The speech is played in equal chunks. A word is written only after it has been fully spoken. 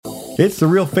It's the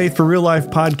Real Faith for Real Life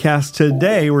podcast.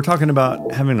 Today, we're talking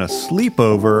about having a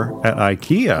sleepover at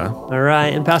IKEA. All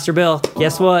right, and Pastor Bill,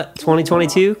 guess what?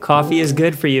 2022, coffee is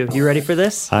good for you. You ready for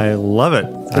this? I love it.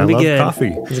 It's going to be good. Coffee.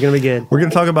 It's going to be good. We're going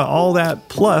to talk about all that,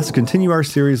 plus continue our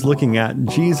series looking at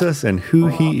Jesus and who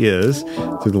he is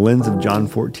through the lens of John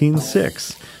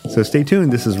 14:6. So stay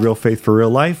tuned. This is Real Faith for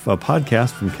Real Life, a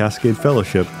podcast from Cascade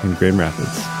Fellowship in Grand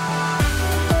Rapids.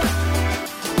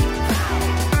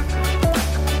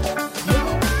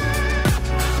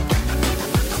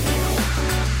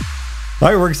 All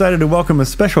right, we're excited to welcome a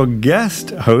special guest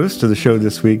host to the show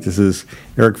this week. This is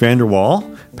Eric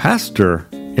Vanderwall, Pastor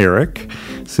Eric,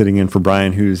 sitting in for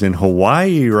Brian, who's in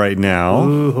Hawaii right now.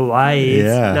 Ooh, Hawaii.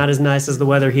 Yeah. It's not as nice as the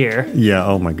weather here. Yeah,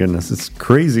 oh my goodness. It's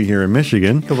crazy here in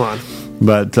Michigan. Come on.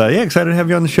 But yeah, excited to have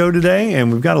you on the show today.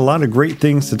 And we've got a lot of great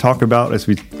things to talk about as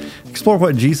we explore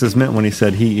what Jesus meant when he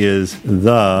said he is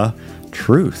the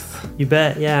truth. You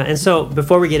bet, yeah. And so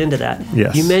before we get into that,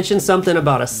 Yes. you mentioned something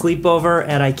about a sleepover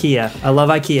at IKEA. I love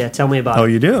IKEA. Tell me about it. Oh,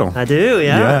 you do? I do,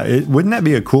 yeah. Yeah. Wouldn't that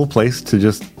be a cool place to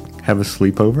just have a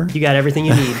sleepover? You got everything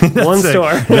you need. One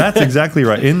store. That's exactly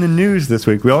right. In the news this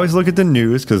week, we always look at the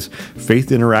news because faith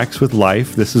interacts with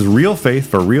life. This is real faith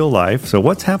for real life. So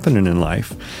what's happening in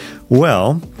life?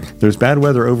 Well, there's bad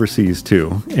weather overseas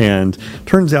too. And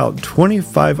turns out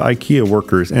 25 IKEA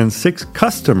workers and 6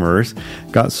 customers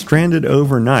got stranded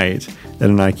overnight at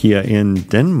an IKEA in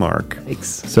Denmark. Thanks.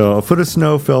 So a foot of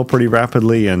snow fell pretty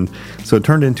rapidly, and so it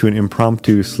turned into an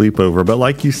impromptu sleepover. But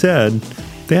like you said,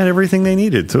 they had everything they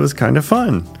needed, so it was kind of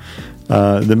fun.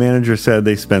 The manager said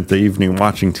they spent the evening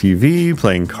watching TV,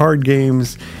 playing card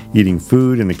games, eating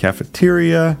food in the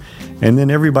cafeteria, and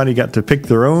then everybody got to pick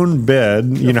their own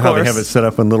bed. You know how they have it set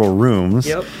up in little rooms.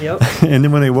 Yep. And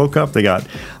then when they woke up, they got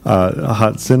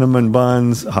hot cinnamon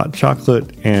buns, hot chocolate,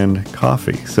 and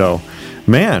coffee. So,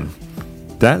 man,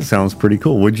 that sounds pretty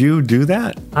cool. Would you do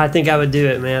that? I think I would do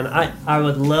it, man. I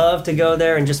would love to go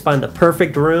there and just find the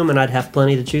perfect room, and I'd have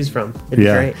plenty to choose from. It'd be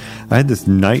great. I had this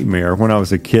nightmare when I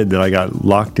was a kid that I got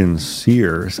locked in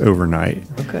Sears overnight.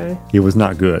 Okay. It was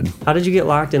not good. How did you get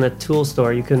locked in a tool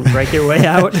store? You couldn't break your way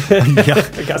out? Yeah,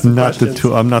 I got some questions.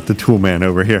 I'm not the tool man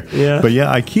over here. Yeah. But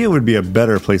yeah, IKEA would be a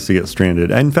better place to get stranded.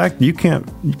 In fact,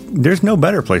 there's no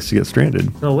better place to get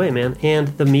stranded. No way, man. And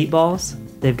the meatballs?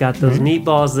 They've got those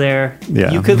meatballs there.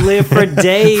 Yeah. You could live for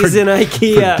days in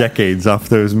IKEA. For decades off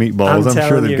those meatballs. I'm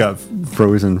sure they've got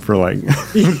frozen for like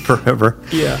forever.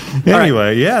 Yeah.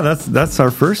 Anyway, yeah, that's our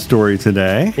first story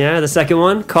today. Yeah, the second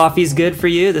one, coffee's good for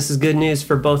you. This is good news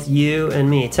for both you and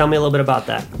me. Tell me a little bit about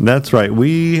that. That's right.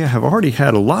 We have already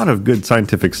had a lot of good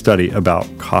scientific study about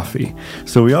coffee.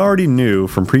 So we already knew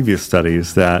from previous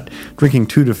studies that drinking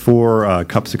 2 to 4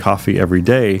 cups of coffee every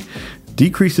day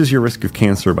decreases your risk of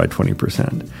cancer by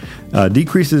 20%,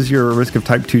 decreases your risk of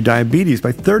type 2 diabetes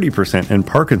by 30%, and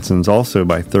Parkinson's also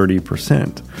by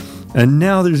 30%. And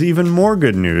now there's even more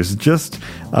good news. Just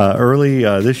early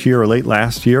this year or late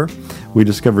last year, we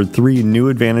discovered 3 new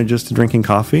advantages to drinking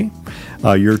coffee.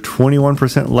 You're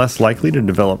 21% less likely to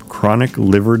develop chronic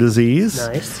liver disease.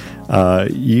 Nice.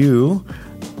 You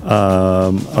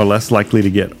are less likely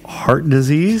to get heart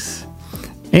disease,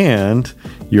 and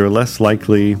you're less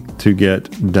likely to get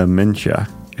dementia.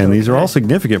 And these are all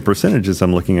significant percentages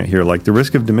I'm looking at here. Like the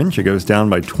risk of dementia goes down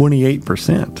by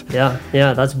 28%.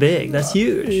 Yeah, that's big. That's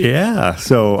huge. Yeah.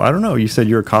 So I don't know. You said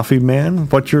you're a coffee man.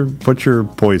 What's your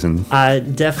poison? I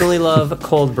definitely love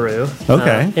cold brew.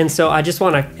 Okay. And so I just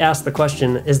want to ask the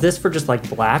question, is this for just like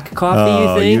black coffee,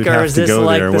 you think? You'd Or have is to this go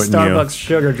like there, the wouldn't you? Starbucks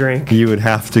sugar drink? You would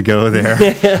have to go there.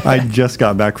 I just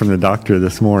got back from the doctor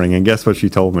this morning, and guess what she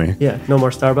told me? Yeah, no more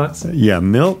Starbucks? Yeah,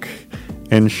 milk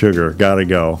and sugar. Gotta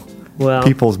go. Well,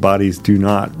 People's bodies do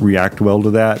not react well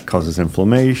to that. Causes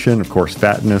inflammation, of course,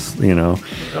 fatness,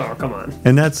 oh, come on.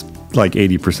 And that's like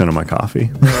 80% of my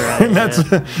coffee. Right, and that's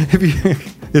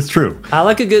it's true. I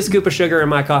like a good scoop of sugar in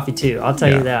my coffee too. I'll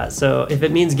tell you that. So if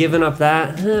it means giving up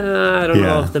that, I don't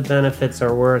know if the benefits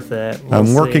are worth it.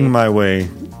 I'm working my way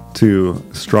to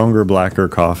stronger, blacker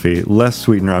coffee, less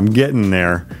sweetener. I'm getting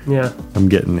there. Yeah. I'm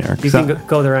getting there. You can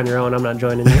go there on your own. I'm not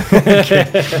joining you.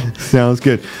 Sounds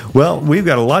good. Well, we've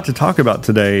got a lot to talk about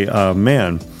today.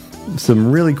 Man,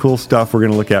 some really cool stuff we're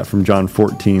going to look at from John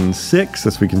 14:6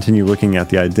 as we continue looking at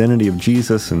the identity of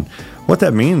Jesus and what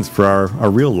that means for our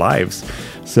real lives.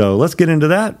 So let's get into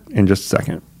that in just a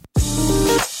second.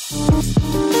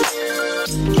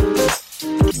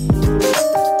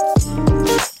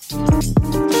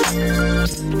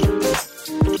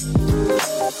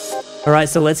 All right,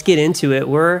 so let's get into it.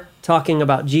 We're talking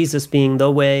about Jesus being the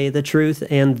way, the truth,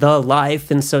 and the life.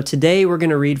 And so today we're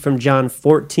going to read from John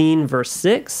 14, verse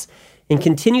 6. and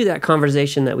continue that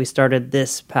conversation that we started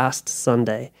this past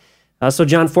Sunday. So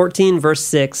John 14, verse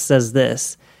 6 says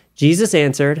this, Jesus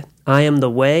answered, I am the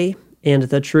way and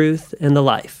the truth and the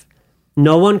life.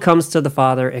 No one comes to the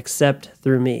Father except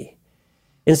through me.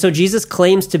 And so Jesus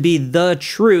claims to be the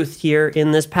truth here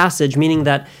in this passage, meaning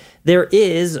that there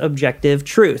is objective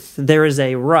truth. There is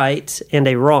a right and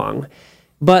a wrong.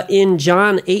 But in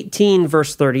John 18,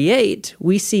 verse 38,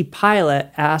 we see Pilate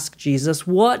ask Jesus,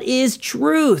 what is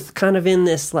truth? Kind of in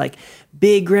this like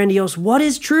big, grandiose, what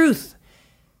is truth?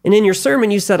 And in your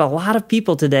sermon, you said a lot of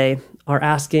people today are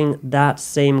asking that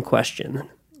same question.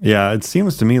 Yeah, it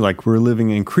seems to me like we're living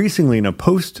increasingly in a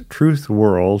post-truth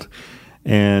world.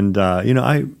 And,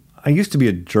 I used to be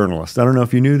a journalist. I don't know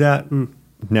if you knew that.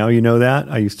 Now you know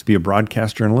that. I used to be a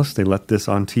broadcast journalist. They let this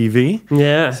on TV,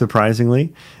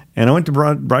 surprisingly. And I went to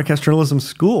broadcast journalism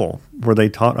school where they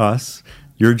taught us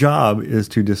your job is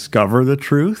to discover the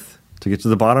truth, to get to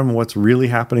the bottom of what's really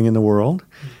happening in the world,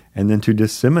 and then to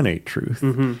disseminate truth.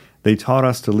 Mm-hmm. They taught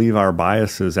us to leave our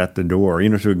biases at the door,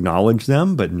 to acknowledge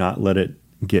them, but not let it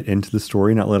get into the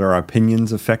story, not let our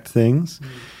opinions affect things. Mm-hmm.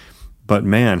 But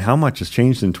man, how much has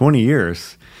changed in 20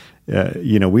 years?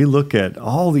 We look at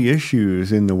all the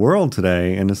issues in the world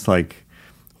today, and it's like,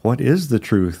 what is the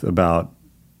truth about,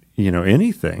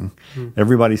 anything? Mm-hmm.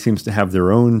 Everybody seems to have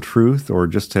their own truth or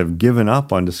just have given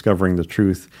up on discovering the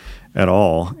truth at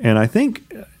all. And I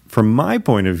think from my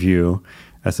point of view,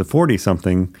 as a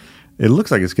 40-something, it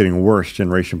looks like it's getting worse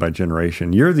generation by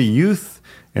generation. You're the youth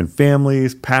and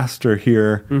families pastor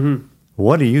here. Mm-hmm.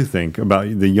 What do you think about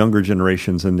the younger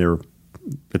generations and their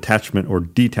attachment or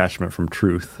detachment from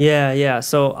truth? Yeah.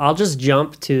 So I'll just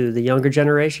jump to the younger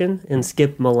generation and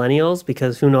skip millennials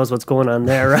because who knows what's going on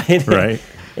there, right? Right.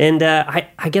 And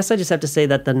I guess I just have to say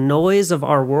that the noise of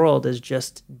our world is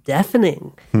just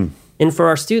deafening. And for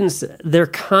our students, they're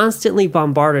constantly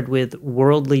bombarded with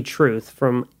worldly truth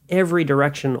from every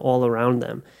direction all around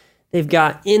them. They've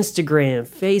got Instagram,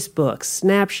 Facebook,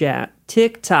 Snapchat,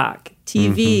 TikTok,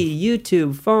 TV,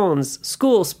 YouTube, phones,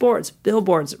 school, sports,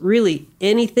 billboards, really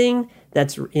anything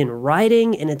that's in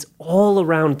writing, and it's all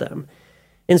around them.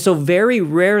 And so very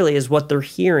rarely is what they're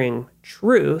hearing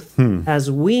truth as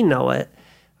we know it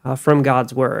from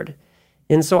God's word.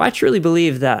 And so I truly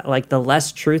believe that like the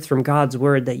less truth from God's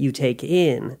word that you take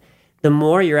in, the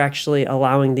more you're actually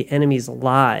allowing the enemy's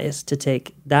lies to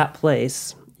take that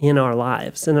place in our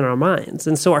lives and in our minds.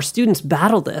 And so our students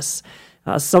battle this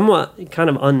somewhat kind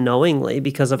of unknowingly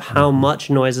because of how much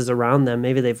noise is around them.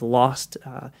 Maybe they've lost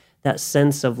that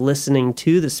sense of listening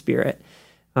to the Spirit.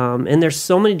 And there's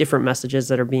so many different messages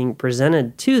that are being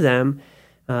presented to them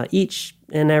each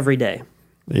and every day.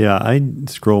 Yeah, I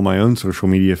scroll my own social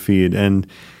media feed, and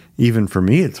even for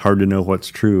me, it's hard to know what's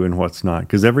true and what's not,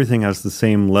 because everything has the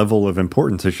same level of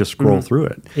importance as just scroll through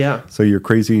it. Yeah. So your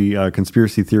crazy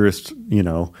conspiracy theorist,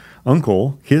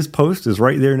 uncle, his post is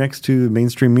right there next to the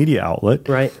mainstream media outlet.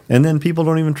 Right. And then people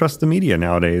don't even trust the media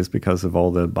nowadays because of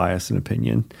all the bias and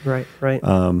opinion. Right.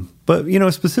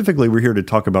 But, specifically, we're here to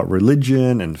talk about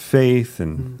religion and faith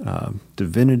and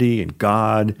divinity and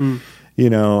God.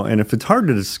 And if it's hard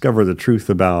to discover the truth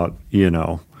about,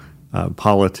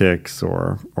 politics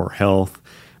or health,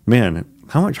 man,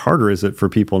 how much harder is it for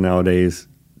people nowadays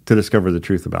to discover the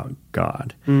truth about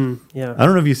God? Yeah. I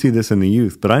don't know if you see this in the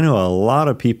youth, but I know a lot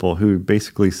of people who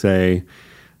basically say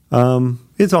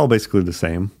it's all basically the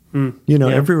same.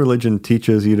 Every religion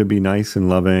teaches you to be nice and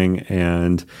loving,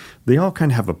 and they all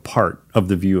kind of have a part of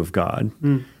the view of God.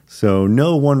 So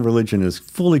no one religion is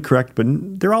fully correct, but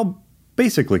they're all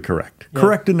basically correct. Yeah.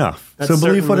 Correct enough. So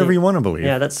believe whatever you want to believe.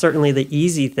 Yeah, that's certainly the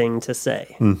easy thing to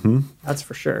say. That's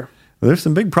for sure. Well, there's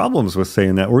some big problems with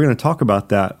saying that. We're going to talk about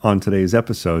that on today's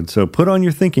episode. So put on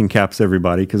your thinking caps,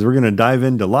 everybody, because we're going to dive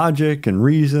into logic and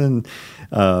reason.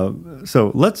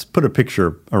 So let's put a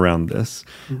picture around this.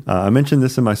 I mentioned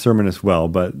this in my sermon as well,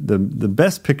 but the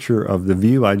best picture of the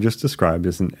view I just described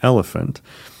is an elephant.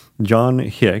 John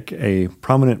Hick, a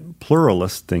prominent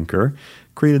pluralist thinker,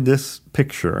 created this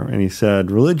picture, and he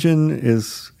said, religion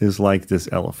is like this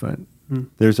elephant.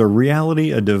 There's a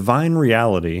reality, a divine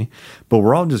reality, but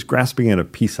we're all just grasping at a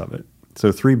piece of it.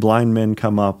 So 3 blind men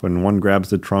come up, and one grabs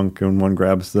the trunk, and one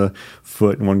grabs the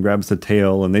foot, and one grabs the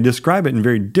tail, and they describe it in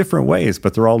very different ways,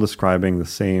 but they're all describing the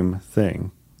same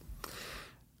thing.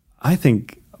 I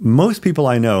think most people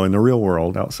I know in the real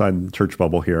world, outside the church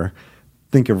bubble here,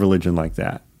 think of religion like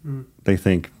that. They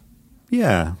think,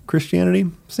 yeah, Christianity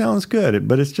sounds good,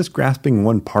 but it's just grasping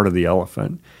one part of the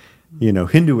elephant.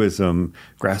 Hinduism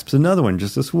grasps another one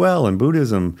just as well, and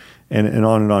Buddhism, and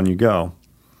on you go.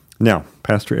 Now,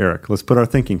 Pastor Eric, let's put our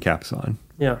thinking caps on.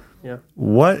 Yeah. Yeah.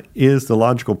 What is the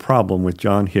logical problem with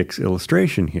John Hick's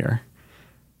illustration here?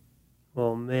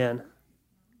 Oh, man.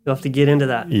 You'll have to get into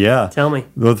that. Yeah. Tell me.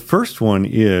 Well, the first one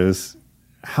is,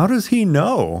 how does he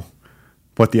know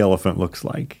what the elephant looks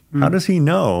like? How does he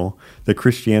know that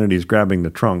Christianity is grabbing the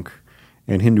trunk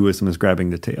and Hinduism is grabbing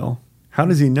the tail? How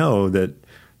does he know that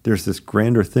there's this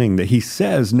grander thing that he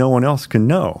says no one else can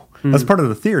know? That's part of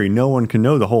the theory. No one can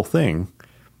know the whole thing.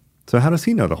 So how does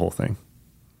he know the whole thing?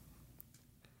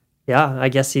 Yeah, I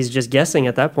guess he's just guessing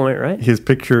at that point, right? His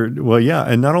picture, well, yeah,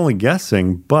 and not only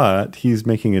guessing, but he's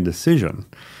making a decision.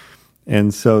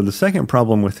 And so the second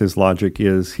problem with his logic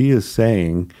is he is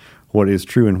saying what is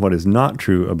true and what is not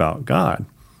true about God.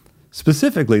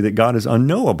 Specifically, that God is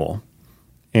unknowable.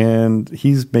 And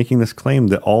he's making this claim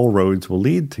that all roads will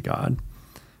lead to God.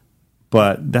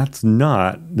 But that's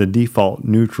not the default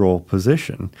neutral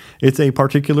position. It's a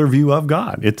particular view of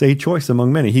God. It's a choice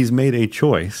among many. He's made a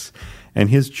choice. And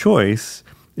his choice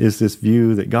is this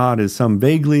view that God is some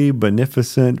vaguely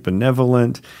beneficent,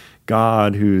 benevolent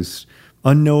God who's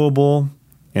unknowable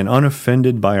and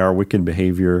unoffended by our wicked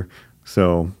behavior.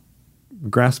 So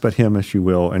grasp at him as you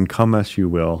will and come as you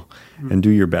will and do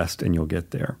your best and you'll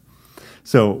get there.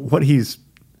 So what he's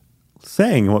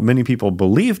saying, what many people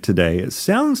believe today, it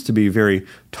sounds to be very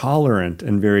tolerant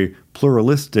and very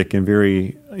pluralistic and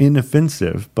very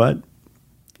inoffensive, but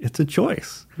it's a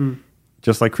choice.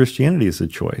 Just like Christianity is a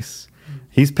choice.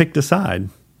 He's picked a side,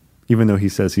 even though he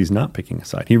says he's not picking a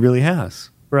side. He really has.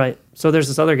 Right. So there's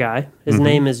this other guy. His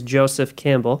name is Joseph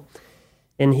Campbell.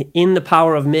 And in The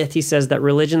Power of Myth, he says that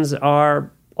religions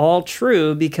are all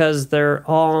true because they're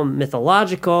all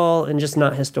mythological and just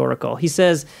not historical. He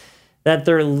says that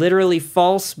they're literally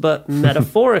false, but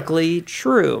metaphorically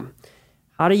true.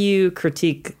 How do you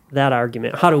critique that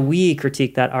argument? How do we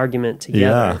critique that argument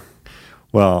together? Yeah.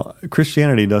 Well,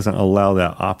 Christianity doesn't allow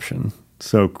that option.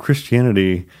 So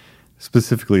Christianity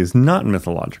specifically is not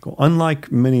mythological,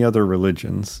 unlike many other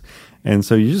religions. And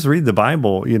so you just read the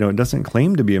Bible, it doesn't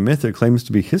claim to be a myth, it claims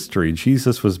to be history.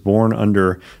 Jesus was born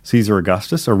under Caesar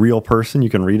Augustus, a real person you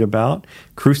can read about,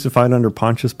 crucified under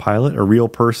Pontius Pilate, a real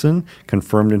person,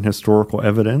 confirmed in historical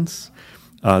evidence.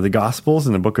 The Gospels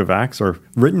and the book of Acts are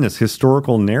written as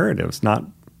historical narratives, not,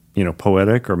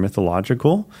 poetic or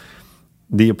mythological.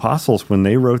 The apostles, when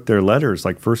they wrote their letters,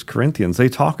 like 1 Corinthians, they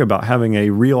talk about having a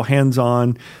real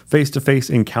hands-on, face-to-face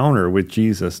encounter with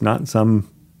Jesus, not some,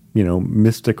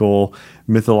 mystical,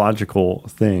 mythological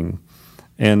thing.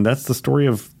 And that's the story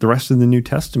of the rest of the New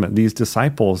Testament, these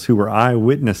disciples who were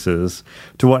eyewitnesses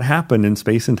to what happened in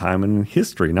space and time and in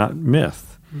history, not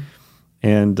myth.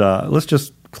 And let's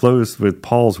just close with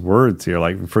Paul's words here,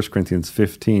 like in 1 Corinthians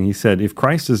 15. He said, if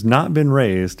Christ has not been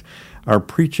raised, our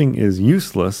preaching is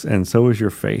useless, and so is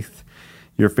your faith.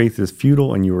 Your faith is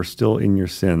futile, and you are still in your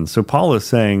sins. So Paul is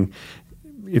saying,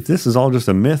 if this is all just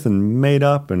a myth and made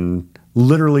up and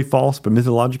literally false but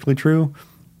mythologically true,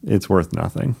 it's worth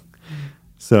nothing.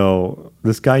 So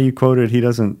this guy you quoted,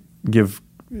 he's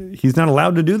not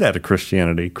allowed to do that to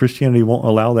Christianity. Christianity won't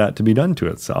allow that to be done to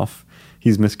itself.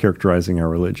 He's mischaracterizing our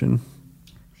religion.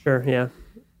 Sure, yeah.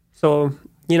 So,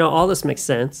 all this makes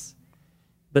sense.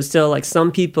 But still, like,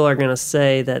 some people are going to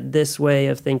say that this way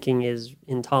of thinking is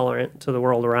intolerant to the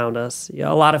world around us.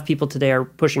 A lot of people today are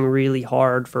pushing really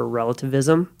hard for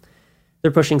relativism. They're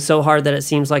pushing so hard that it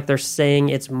seems like they're saying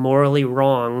it's morally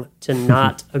wrong to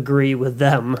not agree with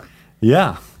them.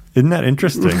 Yeah. Isn't that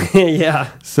interesting? Yeah.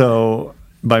 So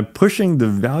by pushing the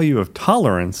value of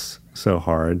tolerance so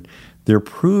hard, they're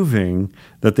proving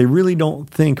that they really don't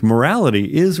think morality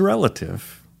is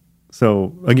relative.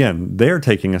 So again, they're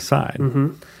taking a side.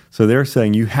 So they're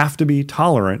saying you have to be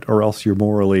tolerant or else you're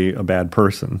morally a bad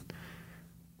person.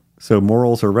 So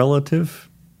morals are relative,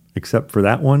 except for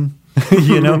that one,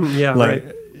 Yeah, like,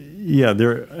 right. Yeah,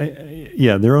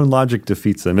 their own logic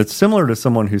defeats them. It's similar to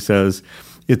someone who says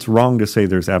it's wrong to say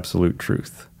there's absolute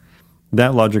truth.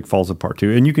 That logic falls apart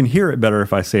too. And you can hear it better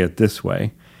if I say it this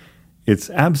way. It's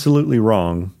absolutely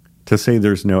wrong to say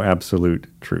there's no absolute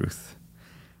truth.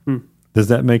 Does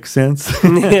that make sense?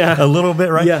 Yeah. A little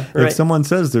bit, right? Yeah, right. If someone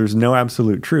says there's no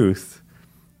absolute truth,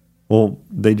 well,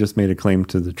 they just made a claim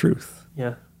to the truth.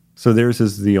 Yeah. So theirs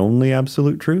is the only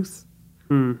absolute truth?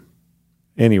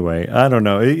 Anyway, I don't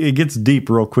know. It gets deep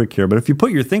real quick here. But if you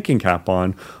put your thinking cap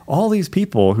on, all these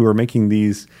people who are making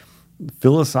these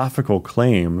philosophical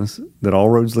claims that all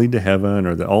roads lead to heaven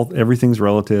or that everything's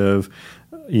relative,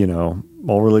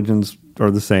 all religions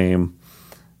are the same,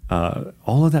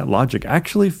 all of that logic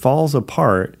actually falls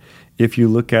apart if you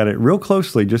look at it real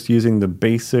closely, just using the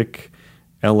basic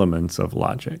elements of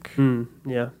logic.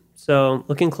 Yeah. So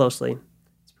looking closely,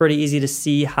 it's pretty easy to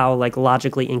see how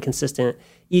logically inconsistent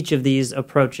each of these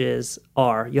approaches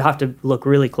are. You have to look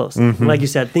really closely. Like you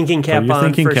said, thinking cap your on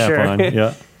thinking for cap sure. on,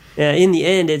 yeah. In the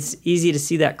end, it's easy to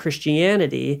see that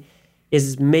Christianity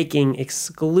is making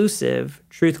exclusive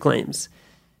truth claims.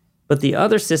 But the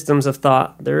other systems of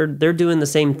thought, they're doing the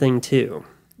same thing too.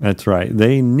 That's right.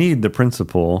 They need the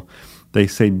principle they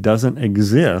say doesn't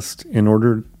exist in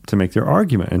order to make their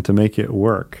argument and to make it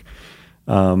work.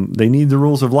 They need the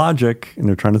rules of logic, and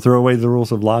they're trying to throw away the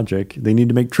rules of logic. They need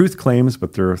to make truth claims,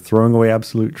 but they're throwing away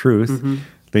absolute truth.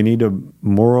 They need a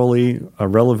morally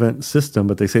relevant system,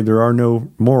 but they say there are no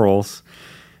morals.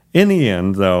 In the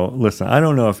end, though, listen, I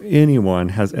don't know if anyone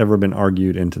has ever been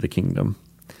argued into the kingdom.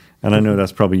 And I know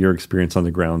that's probably your experience on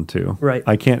the ground, too. Right.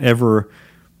 I can't ever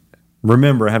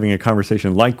remember having a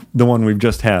conversation like the one we've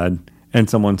just had, and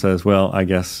someone says, well, I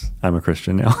guess I'm a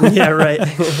Christian now. Yeah, right.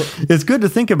 It's good to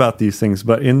think about these things,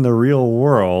 but in the real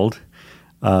world,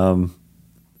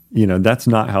 that's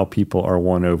not how people are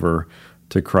won over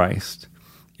to Christ.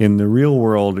 In the real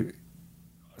world,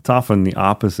 it's often the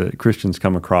opposite. Christians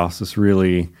come across as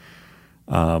really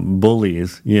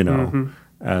bullies,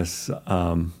 as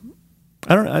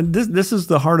I don't know. This is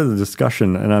the heart of the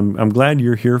discussion, and I'm glad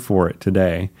you're here for it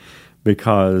today,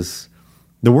 because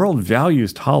the world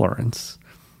values tolerance,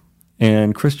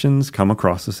 and Christians come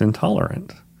across as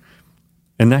intolerant,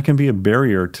 and that can be a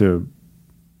barrier to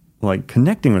like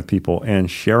connecting with people and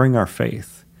sharing our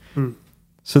faith.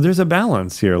 So there's a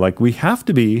balance here. Like, we have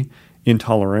to be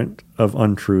intolerant of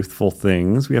untruthful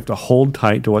things. We have to hold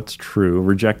tight to what's true,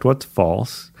 reject what's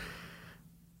false.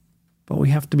 But we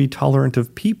have to be tolerant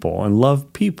of people and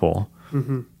love people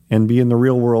and be in the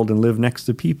real world and live next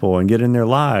to people and get in their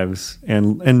lives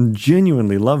and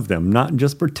genuinely love them, not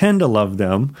just pretend to love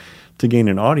them to gain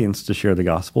an audience to share the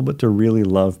gospel, but to really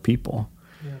love people.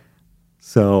 Yeah.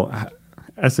 So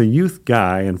as a youth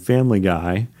guy and family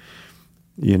guy,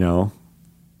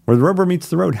 where the rubber meets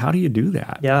the road, how do you do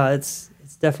that? Yeah, it's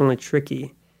definitely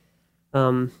tricky.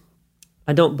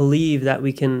 I don't believe that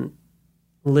we can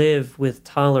live with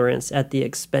tolerance at the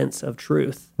expense of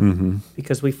truth,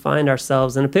 because we find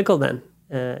ourselves in a pickle then,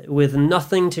 with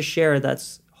nothing to share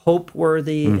that's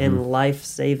hope-worthy and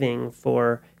life-saving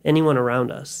for anyone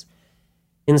around us.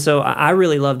 And so I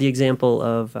really love the example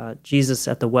of Jesus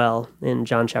at the well in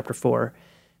John chapter 4.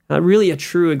 Really a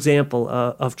true example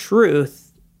of truth,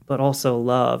 but also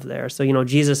love there. So,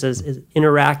 Jesus is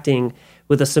interacting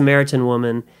with a Samaritan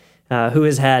woman who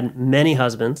has had many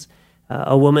husbands,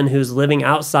 a woman who's living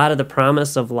outside of the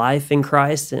promise of life in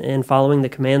Christ and following the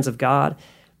commands of God.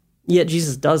 Yet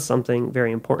Jesus does something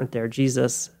very important there.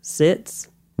 Jesus sits,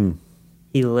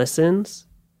 he listens,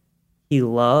 he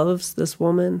loves this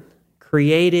woman,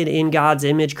 created in God's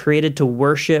image, created to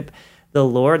worship the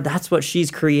Lord. That's what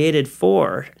she's created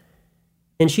for.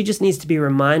 And she just needs to be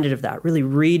reminded of that, really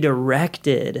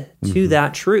redirected to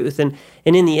that truth. And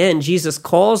in the end, Jesus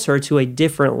calls her to a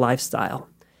different lifestyle,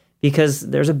 because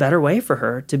there's a better way for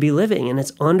her to be living, and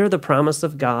it's under the promise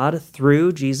of God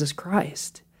through Jesus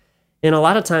Christ. And a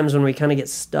lot of times when we kind of get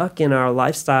stuck in our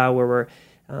lifestyle where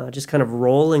we're just kind of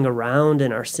rolling around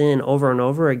in our sin over and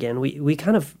over again, we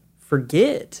kind of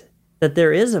forget that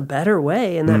there is a better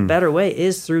way, and that better way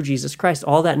is through Jesus Christ.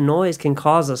 All that noise can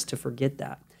cause us to forget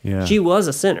that. Yeah. She was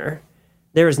a sinner.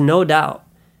 There is no doubt.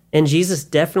 And Jesus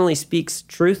definitely speaks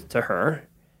truth to her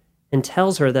and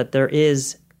tells her that there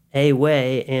is a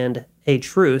way and a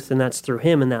truth, and that's through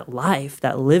him, and that life,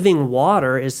 that living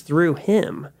water is through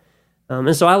him.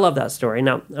 And so I love that story.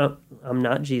 Now, I'm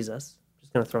not Jesus.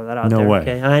 Just going to throw that out there. No way.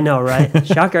 Okay? I know, right?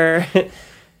 Shocker.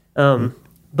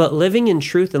 But living in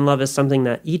truth and love is something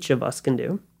that each of us can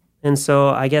do. And so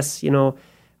I guess,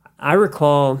 I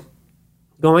recall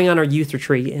going on our youth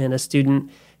retreat, and a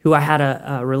student who I had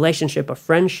a relationship, a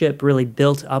friendship really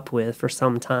built up with for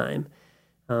some time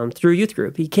through youth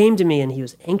group. He came to me and he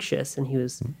was anxious, and he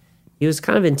was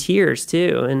kind of in tears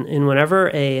too. And whenever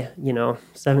a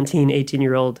 17,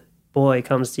 18-year-old boy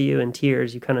comes to you in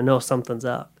tears, you kind of know something's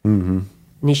up. And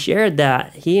he shared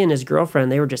that he and his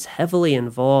girlfriend, they were just heavily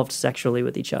involved sexually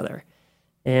with each other,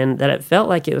 and that it felt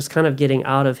like it was kind of getting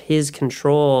out of his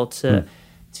control to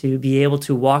be able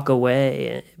to walk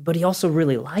away. But he also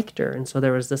really liked her, and so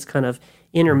there was this kind of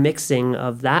intermixing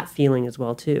of that feeling as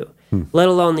well too, let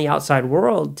alone the outside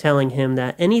world telling him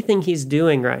that anything he's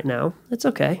doing right now, it's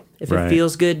okay. If it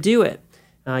feels good, do it.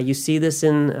 You see this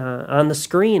on the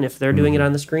screen. If they're doing it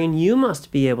on the screen, you must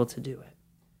be able to do it.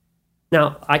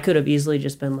 Now, I could have easily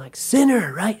just been like,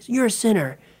 sinner, right? You're a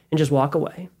sinner, and just walk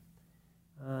away.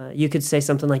 You could say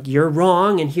something like, you're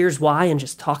wrong, and here's why, and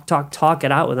just talk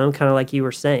it out with him, kind of like you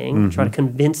were saying, try to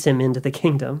convince him into the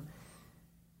kingdom.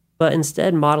 But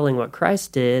instead, modeling what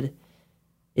Christ did,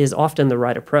 is often the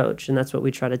right approach. And that's what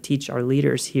we try to teach our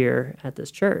leaders here at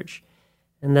this church.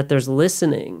 And that there's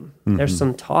listening, there's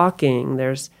some talking,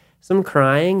 there's some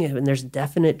crying, and there's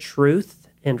definite truth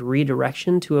and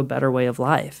redirection to a better way of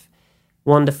life.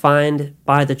 One defined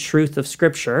by the truth of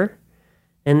Scripture,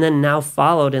 and then now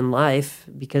followed in life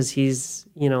because he's,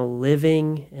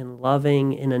 living and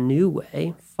loving in a new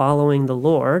way, following the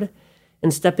Lord,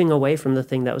 and stepping away from the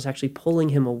thing that was actually pulling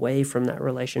him away from that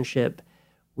relationship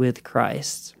with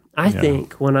Christ. I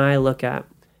think when I look at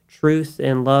truth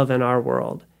and love in our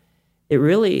world, it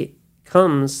really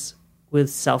comes with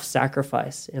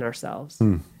self-sacrifice in ourselves,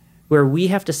 where we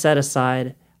have to set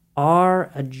aside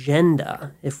our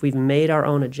agenda, if we've made our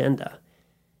own agenda,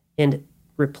 and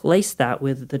replace that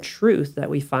with the truth that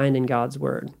we find in God's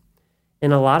Word.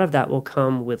 And a lot of that will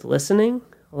come with listening,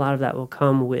 a lot of that will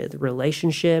come with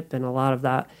relationship, and a lot of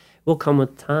that will come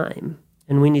with time.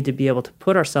 And we need to be able to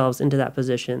put ourselves into that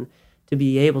position to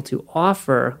be able to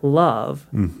offer love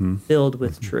filled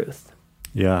with truth.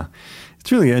 Yeah.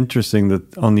 It's really interesting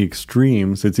that on the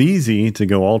extremes, it's easy to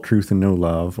go all truth and no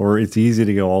love, or it's easy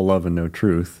to go all love and no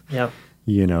truth. Yeah.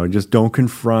 Just don't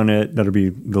confront it. That'll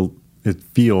be it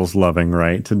feels loving,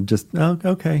 right? To just,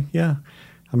 okay, yeah,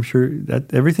 I'm sure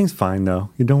that everything's fine though.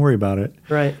 You don't worry about it.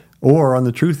 Right. Or on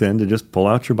the truth end, to just pull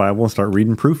out your Bible and start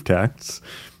reading proof texts.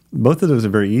 Both of those are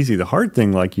very easy. The hard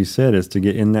thing, like you said, is to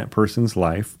get in that person's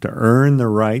life, to earn the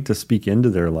right to speak into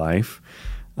their life.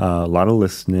 A lot of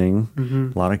listening,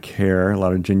 a lot of care, a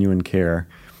lot of genuine care.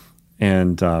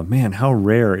 And man, how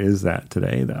rare is that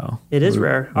today, though? It is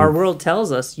rare. Our world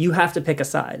tells us you have to pick a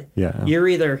side. Yeah. You're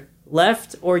either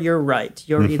left or you're right.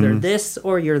 You're either this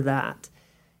or you're that.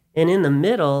 And in the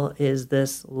middle is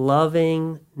this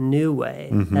loving new way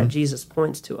that Jesus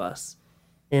points to us.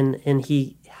 And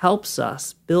he helps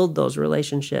us build those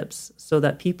relationships so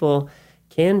that people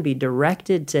can be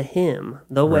directed to him,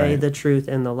 the way, the truth,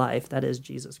 and the life, that is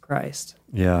Jesus Christ.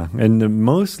 Yeah, and the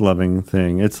most loving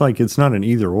thing, it's not an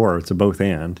either or, it's a both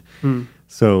and.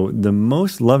 So the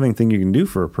most loving thing you can do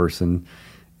for a person,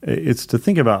 it's to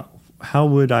think about, how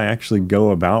would I actually go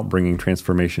about bringing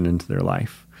transformation into their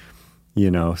life?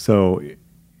 So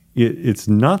it's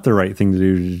not the right thing to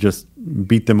do to just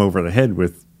beat them over the head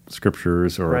with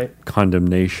scriptures or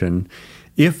condemnation,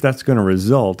 if that's going to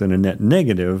result in a net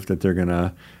negative, that they're going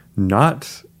to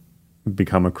not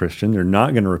become a Christian, they're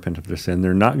not going to repent of their sin,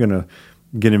 they're not going to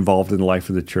get involved in the life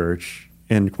of the church,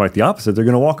 and quite the opposite, they're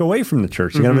going to walk away from the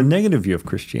church. They're going to have a negative view of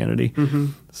Christianity.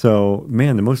 So,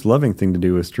 man, the most loving thing to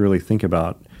do is to really think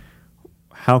about,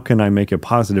 how can I make a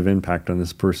positive impact on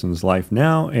this person's life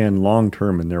now and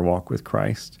long-term in their walk with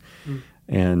Christ?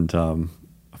 And,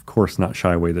 of course, not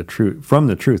shy away from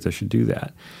the truth. I should do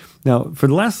that. Now, for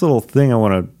the last little thing I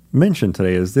want to mention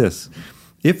today is this.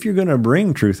 If you're going to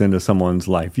bring truth into someone's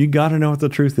life, you got to know what the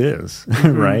truth is,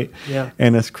 right? Yeah.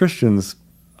 And as Christians,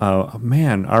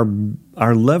 man,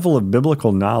 our level of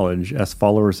biblical knowledge as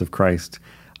followers of Christ,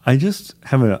 I just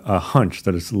have a hunch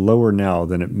that it's lower now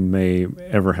than it may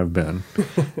ever have been,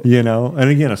 And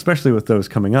again, especially with those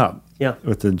coming up,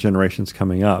 with the generations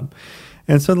coming up.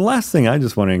 And so the last thing I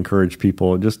just want to encourage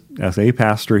people, just as a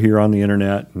pastor here on the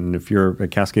internet, and if you're a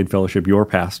Cascade Fellowship, your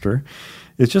pastor,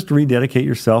 is just to rededicate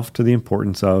yourself to the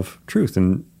importance of truth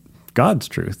and God's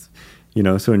truth.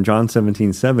 So in John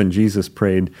 17:7, Jesus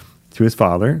prayed to his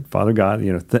Father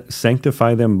God,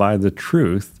 sanctify them by the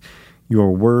truth.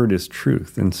 Your word is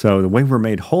truth. And so the way we're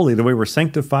made holy, the way we're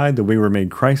sanctified, the way we're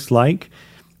made Christ-like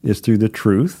is through the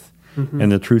truth.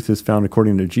 And the truth is found,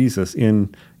 according to Jesus,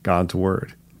 in God's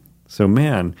word. So,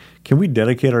 man, can we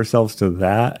dedicate ourselves to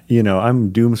that?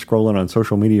 I'm doom scrolling on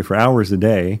social media for hours a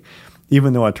day,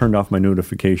 even though I turned off my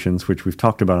notifications, which we've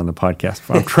talked about on the podcast.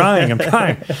 I'm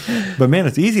trying. But, man,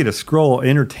 it's easy to scroll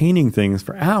entertaining things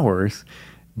for hours,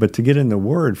 but to get in the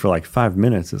word for like 5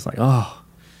 minutes is like,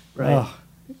 Right.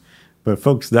 But,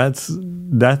 folks, that's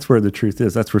where the truth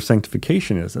is. That's where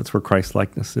sanctification is. That's where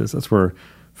Christ-likeness is. That's where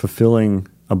fulfilling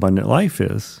abundant life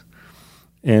is.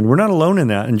 And we're not alone in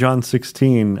that. In John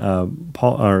 16,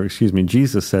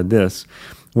 Jesus said this,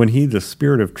 when he, the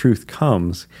Spirit of truth,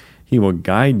 comes, he will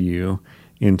guide you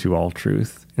into all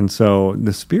truth. And so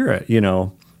the Spirit,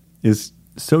 is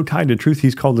so tied to truth.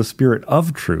 He's called the Spirit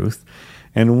of truth.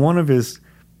 And one of his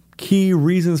key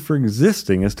reasons for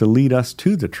existing is to lead us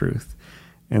to the truth.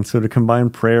 And so to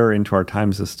combine prayer into our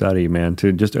times of study, man,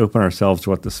 to just open ourselves to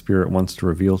what the Spirit wants to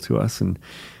reveal to us, and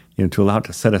to allow it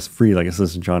to set us free, like it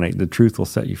says in John 8, the truth will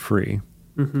set you free.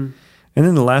 And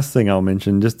then the last thing I'll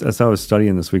mention, just as I was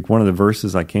studying this week, one of the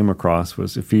verses I came across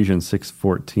was Ephesians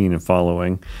 6:14 and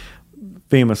following,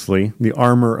 famously, the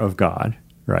armor of God,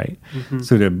 right?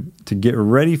 So to get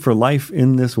ready for life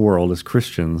in this world as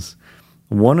Christians,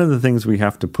 one of the things we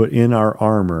have to put in our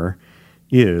armor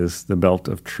is the belt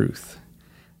of truth.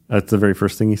 That's the very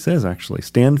first thing he says, actually.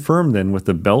 Stand firm then with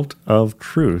the belt of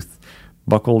truth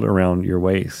buckled around your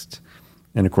waist.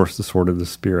 And of course, the sword of the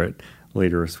Spirit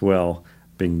later as well,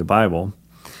 being the Bible.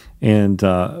 And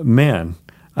man,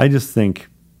 I just think,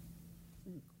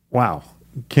 wow,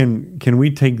 can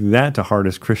we take that to heart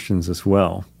as Christians as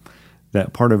well?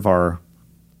 That part of our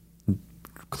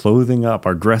clothing up,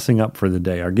 our dressing up for the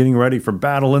day, our getting ready for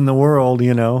battle in the world,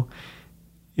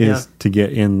 is to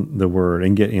get in the Word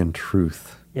and get in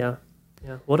truth. Yeah.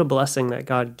 What a blessing that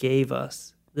God gave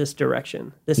us this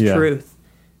direction, this truth,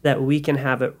 that we can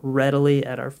have it readily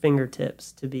at our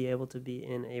fingertips to be able to be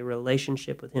in a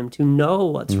relationship with Him, to know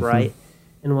what's right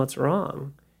and what's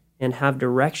wrong, and have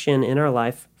direction in our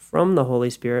life from the Holy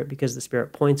Spirit, because the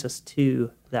Spirit points us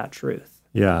to that truth.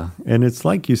 Yeah, and it's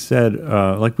like you said,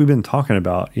 like we've been talking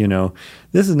about,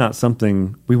 this is not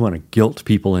something we want to guilt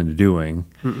people into doing.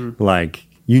 Like,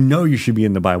 you should be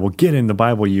in the Bible. Get in the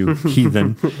Bible, you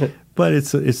heathen. But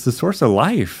it's the source of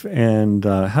life. And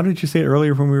how did you say it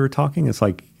earlier when we were talking? It's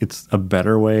like it's a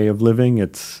better way of living.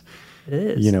 It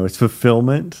is. It's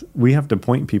fulfillment. We have to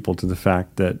point people to the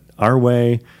fact that our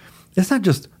way, it's not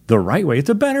just the right way, it's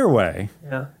a better way.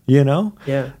 Yeah.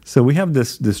 Yeah. So we have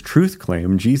this truth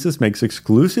claim. Jesus makes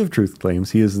exclusive truth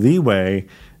claims. He is the way,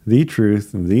 the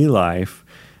truth, the life.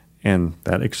 And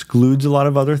that excludes a lot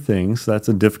of other things. That's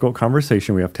a difficult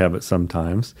conversation. We have to have it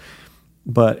sometimes.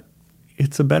 But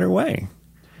it's a better way.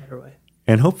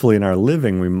 And hopefully in our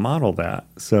living, we model that.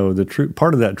 So the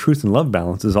part of that truth and love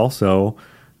balance is also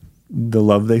the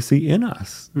love they see in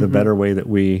us, the better way that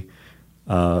we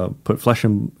put flesh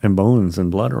and bones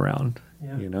and blood around,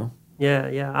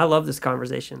 Yeah, I love this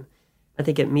conversation. I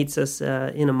think it meets us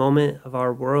in a moment of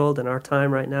our world and our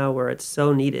time right now where it's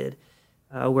so needed,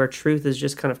 where truth is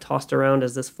just kind of tossed around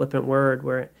as this flippant word,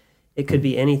 where it could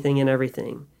be anything and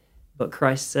everything. But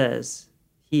Christ says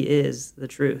He is the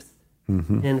truth.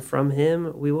 And from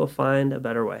Him, we will find a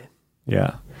better way.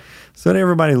 Yeah. So to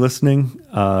everybody listening,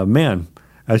 man,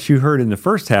 as you heard in the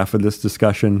first half of this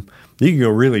discussion, you can go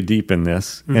really deep in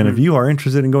this. And if you are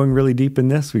interested in going really deep in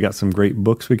this, we got some great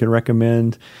books we can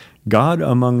recommend. God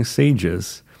Among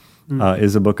Sages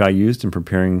is a book I used in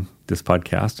preparing this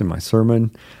podcast and my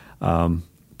sermon.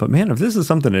 But man, if this is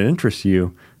something that interests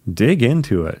you, dig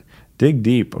into it. Dig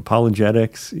deep.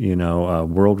 Apologetics,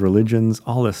 world religions,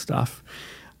 all this stuff.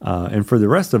 And for the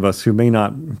rest of us who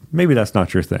maybe that's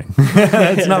not your thing.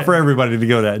 It's not for everybody to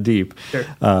go that deep. Sure.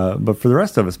 But for the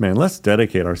rest of us, man, let's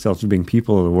dedicate ourselves to being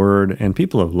people of the Word and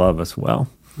people of love as well.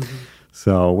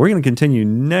 So we're going to continue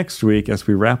next week as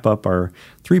we wrap up our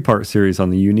 3-part series on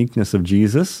the uniqueness of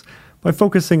Jesus by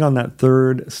focusing on that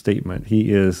third statement.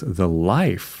 He is the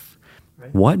life.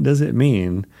 Right. What does it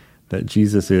mean that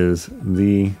Jesus is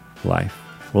the life?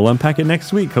 We'll unpack it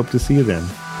next week. Hope to see you then.